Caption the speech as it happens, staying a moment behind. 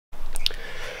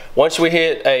once we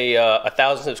hit a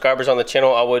 1,000 subscribers on the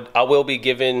channel, I will be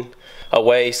giving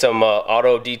away some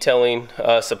auto detailing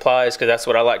supplies, because that's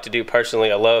what I like to do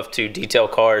personally. I love to detail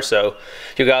cars, so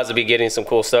you guys will be getting some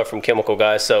cool stuff from Chemical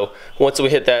Guys. So once we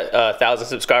hit that 1,000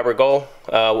 subscriber goal,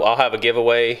 I'll have a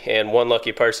giveaway, and one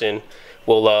lucky person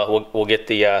will get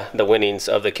the winnings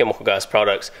of the Chemical Guys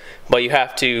products. But you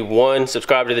have to, 1,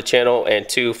 subscribe to the channel, and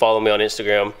 2, follow me on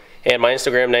Instagram. And my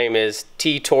Instagram name is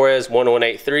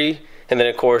ttorres1183, and then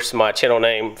of course my channel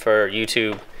name for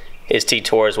YouTube is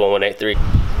ttorres1183.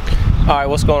 Alright,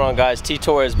 what's going on, guys?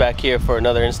 T-Torres back here for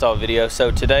another install video.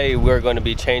 So today we're going to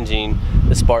be changing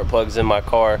the spark plugs in my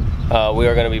car. We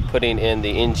are going to be putting in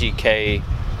the NGK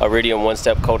Iridium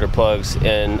one-step coulter plugs,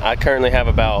 and I currently have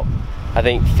about, I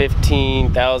think,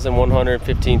 15,100,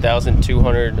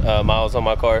 15,200 miles on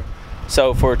my car.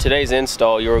 So for today's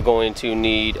install, you're going to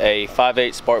need a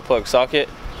 5/8 spark plug socket,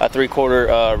 a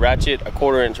 3/4 ratchet, a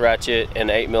 1/4 inch ratchet,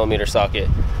 and an 8mm socket.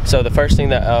 So the first thing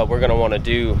that we're going to want to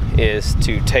do is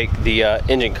to take the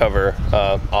engine cover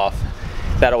off.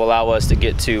 That'll allow us to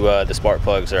get to the spark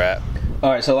plugs are at.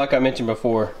 Alright, so like I mentioned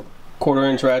before, 1/4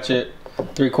 inch ratchet,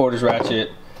 3/4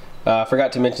 ratchet. I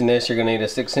forgot to mention this, you're going to need a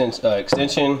 6-inch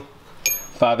extension,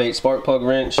 5/8 spark plug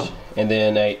wrench, and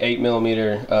then a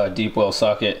 8mm deep well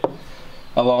socket,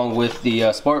 along with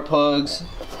the spark plugs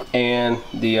and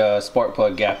the spark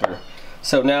plug gapper.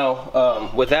 So now,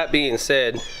 with that being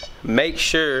said, make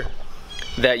sure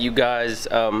that you guys,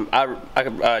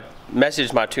 I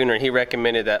messaged my tuner and he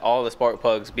recommended that all the spark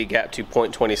plugs be gapped to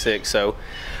 0.26. So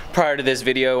prior to this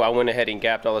video, I went ahead and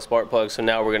gapped all the spark plugs. So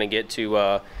now we're going to get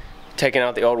to taking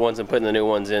out the old ones and putting the new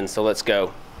ones in. So let's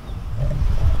go.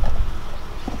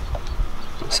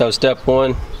 So step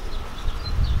 1,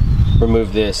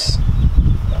 remove this.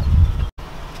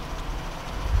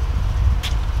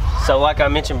 So like I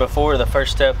mentioned before, the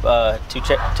first step to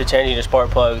changing your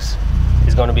spark plugs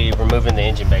is going to be removing the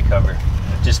engine bay cover.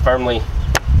 Just firmly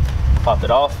pop it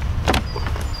off.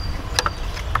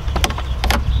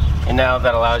 And now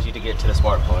that allows you to get to the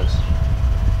spark plugs.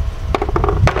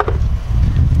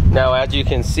 Now as you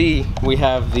can see, we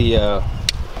have the,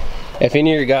 if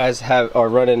any of you guys are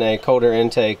running a coulter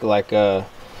intake like I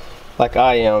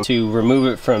am, to remove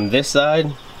it from this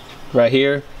side right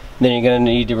here, then you're going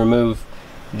to need to remove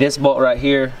this bolt right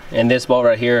here and this bolt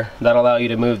right here. That'll allow you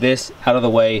to move this out of the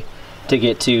way to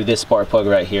get to this spark plug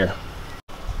right here.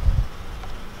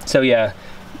 So yeah,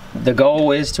 the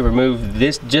goal is to remove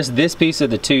this, just this piece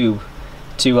of the tube,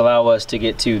 to allow us to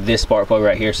get to this spark plug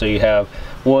right here. So you have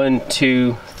 1,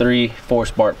 2, 3, 4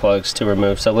 spark plugs to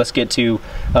remove. So let's get to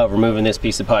removing this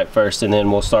piece of pipe first, and then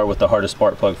we'll start with the hardest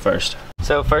spark plug first.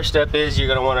 So first step is you're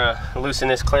going to want to loosen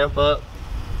this clamp up.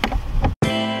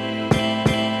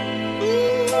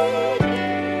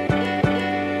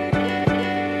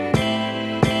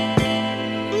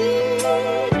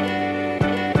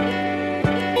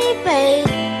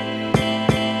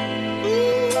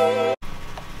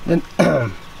 Then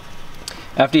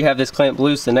after you have this clamp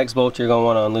loose, the next bolt you're going to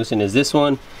want to unloosen is this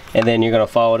one, and then you're going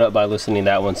to follow it up by loosening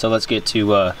that one. So let's get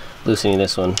to loosening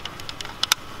this one.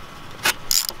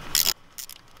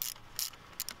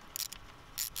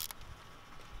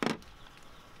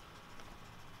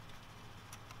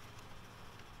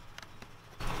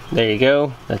 There you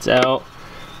go, that's out.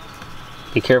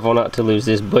 Be careful not to lose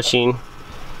this bushing. Now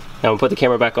I'm going to put the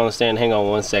camera back on the stand. Hang on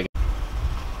 1 second.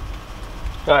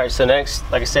 Alright, so next,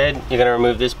 like I said, you're going to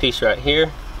remove this piece right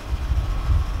here.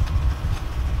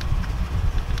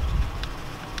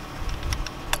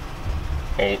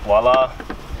 Okay, voila.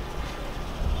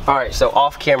 Alright, so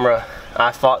off camera,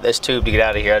 I fought this tube to get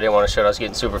out of here. I didn't want to show it, I was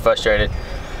getting super frustrated.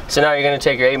 So now you're going to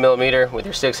take your 8mm with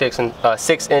your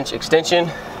 6-inch extension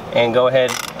and go ahead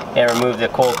and remove the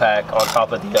coil pack on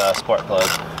top of the spark plug.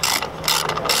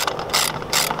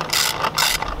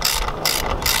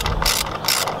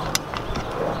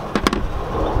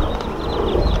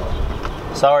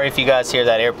 Sorry if you guys hear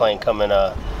that airplane coming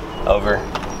over,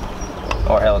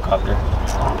 or helicopter.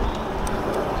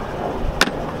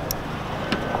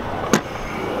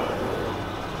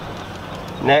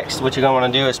 Next, what you're going to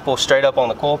want to do is pull straight up on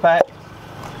the coil pack.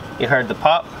 You heard the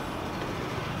pop.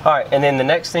 Alright, and then the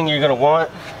next thing you're going to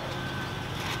want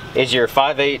is your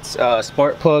 5/8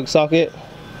 spark plug socket.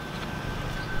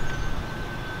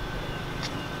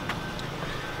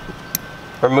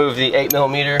 Remove the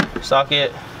 8mm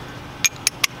socket.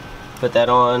 Put that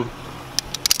on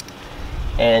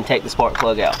and take the spark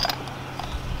plug out.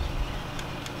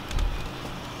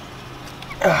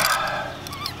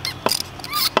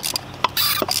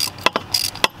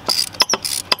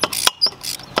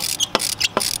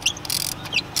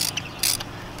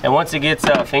 And once it gets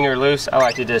finger loose, I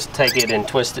like to just take it and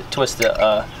twist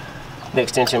the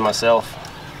extension myself.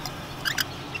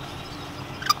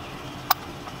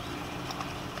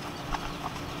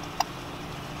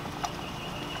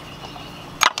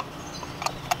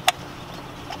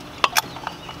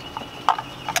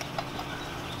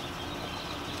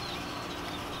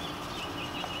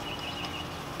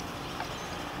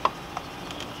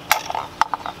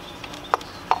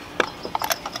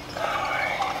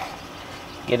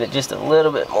 Get it just a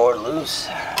little bit more loose,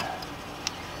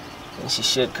 and she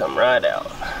should come right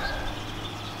out.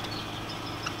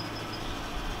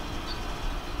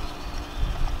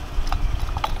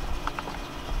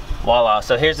 Voila,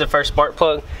 so here's the first spark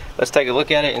plug. Let's take a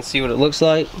look at it and see what it looks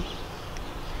like.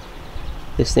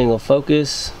 This thing will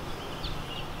focus,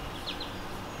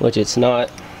 which it's not.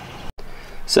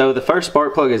 So the first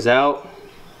spark plug is out.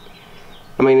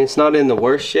 I mean, it's not in the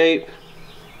worst shape,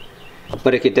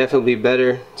 but it could definitely be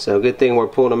better. So good thing we're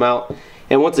pulling them out.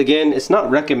 And once again, it's not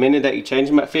recommended that you change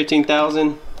them at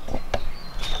 15,000.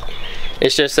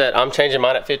 It's just that I'm changing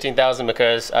mine at 15,000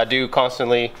 because I do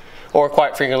constantly or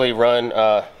quite frequently run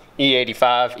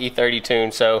E85, E30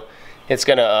 tune, so it's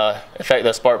gonna affect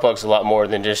the spark plugs a lot more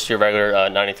than just your regular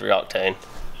 93 octane.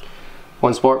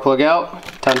 One spark plug out,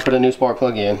 time to put a new spark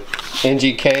plug in.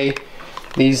 NGK,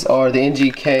 these are the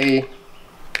NGK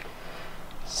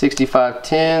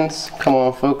 6510s. Come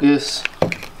on, focus.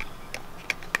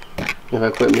 If I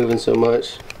quit moving so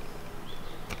much.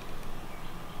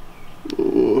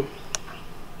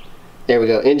 There we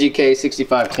go, NGK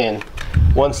 6510.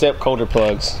 One step colder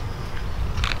plugs.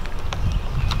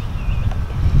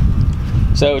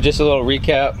 So just a little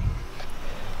recap.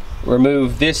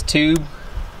 Remove this tube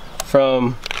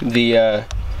from the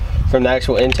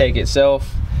actual intake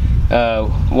itself.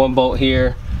 One bolt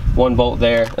here, one bolt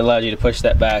there. It allows you to push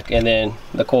that back, and then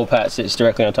the coil pat sits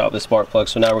directly on top of the spark plug.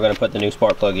 So now we're going to put the new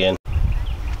spark plug in.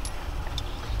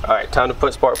 Alright, time to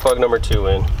put spark plug number 2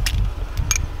 in.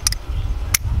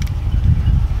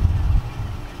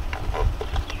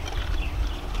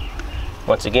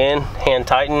 Once again, hand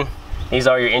tighten. These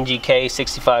are your NGK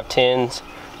 6510s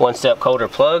one-step colder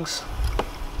plugs.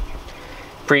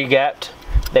 Pre-gapped.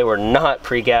 They were not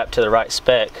pre-gapped to the right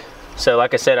spec. So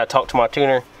like I said, I talked to my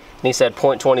tuner and he said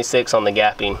 0.26 on the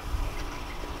gapping.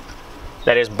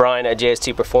 That is Brian at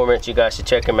JST Performance. You guys should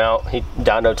check him out. He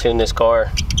dyno tuned this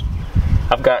car.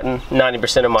 I've gotten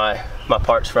 90% of my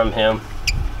parts from him.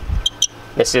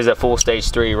 This is a full stage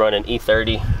 3 running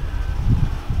E30.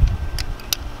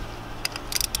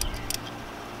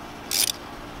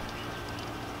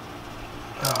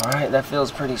 Alright, that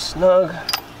feels pretty snug.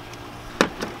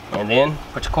 And then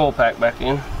put your coil pack back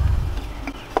in.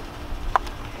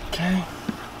 Okay.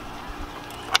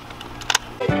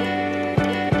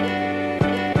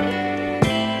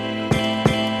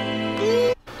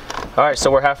 Alright,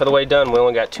 so we're half of the way done. We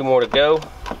only got 2 more to go.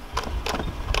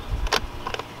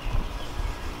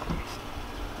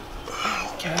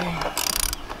 Okay.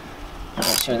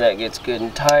 Make sure that gets good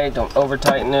and tight. Don't over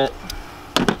tighten it.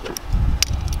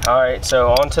 Alright,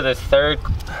 so on to the third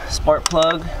spark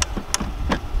plug.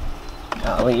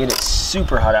 Golly, it is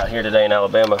super hot out here today in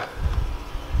Alabama.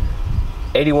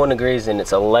 81 degrees and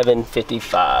it's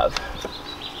 11:55.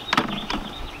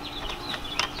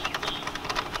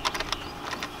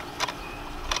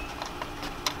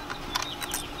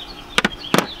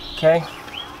 Okay,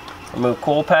 remove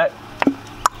coil pack.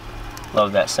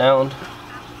 Love that sound.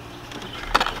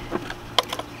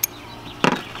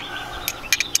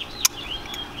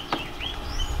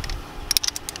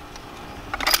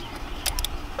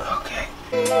 Okay.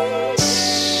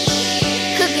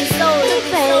 Cooking soul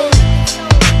pain.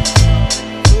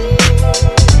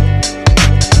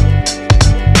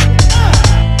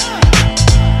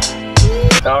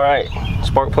 All right,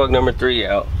 spark plug number 3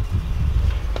 out.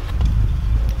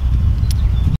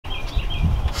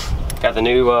 Got the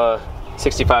new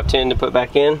 6510 to put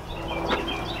back in.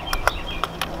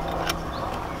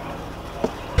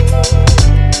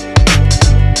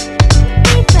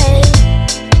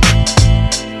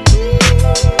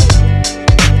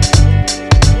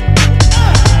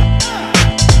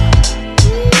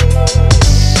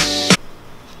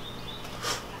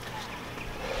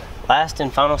 Last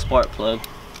and final spark plug.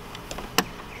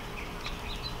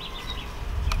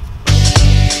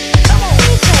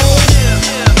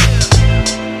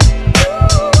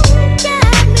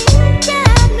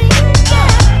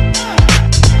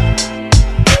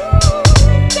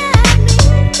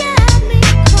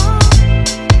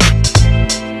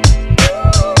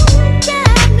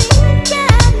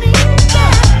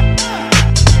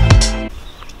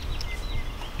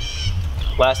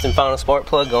 Last and final spark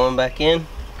plug going back in.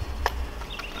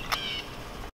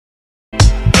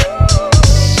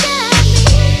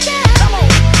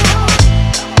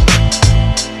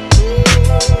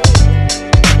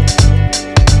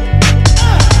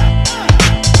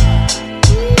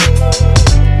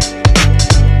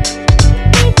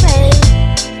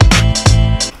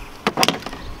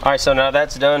 All right, so now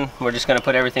that's done, we're just gonna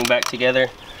put everything back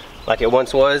together like it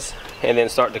once was, and then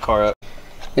start the car up.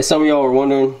 If some of y'all were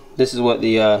wondering, this is what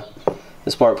the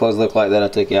spark plugs look like that I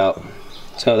took out.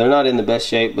 So they're not in the best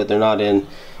shape, but they're not in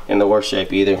the worst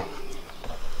shape either.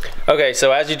 Okay,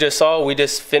 so as you just saw, we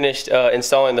just finished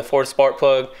installing the fourth spark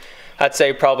plug. I'd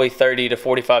say probably 30 to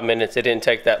 45 minutes. It didn't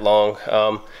take that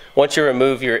long. Once you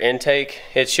remove your intake,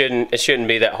 it shouldn't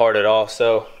be that hard at all.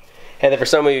 So, and then for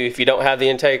some of you, if you don't have the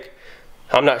intake,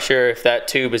 I'm not sure if that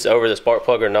tube is over the spark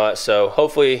plug or not. So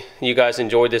hopefully you guys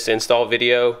enjoyed this install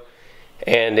video.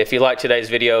 And if you liked today's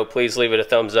video, please leave it a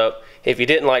thumbs up. If you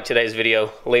didn't like today's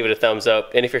video, leave it a thumbs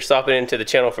up. And if you're stopping into the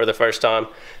channel for the first time,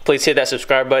 please hit that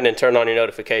subscribe button and turn on your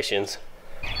notifications.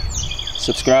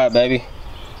 Subscribe, baby.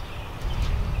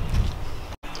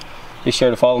 Be sure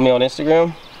to follow me on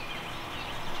Instagram.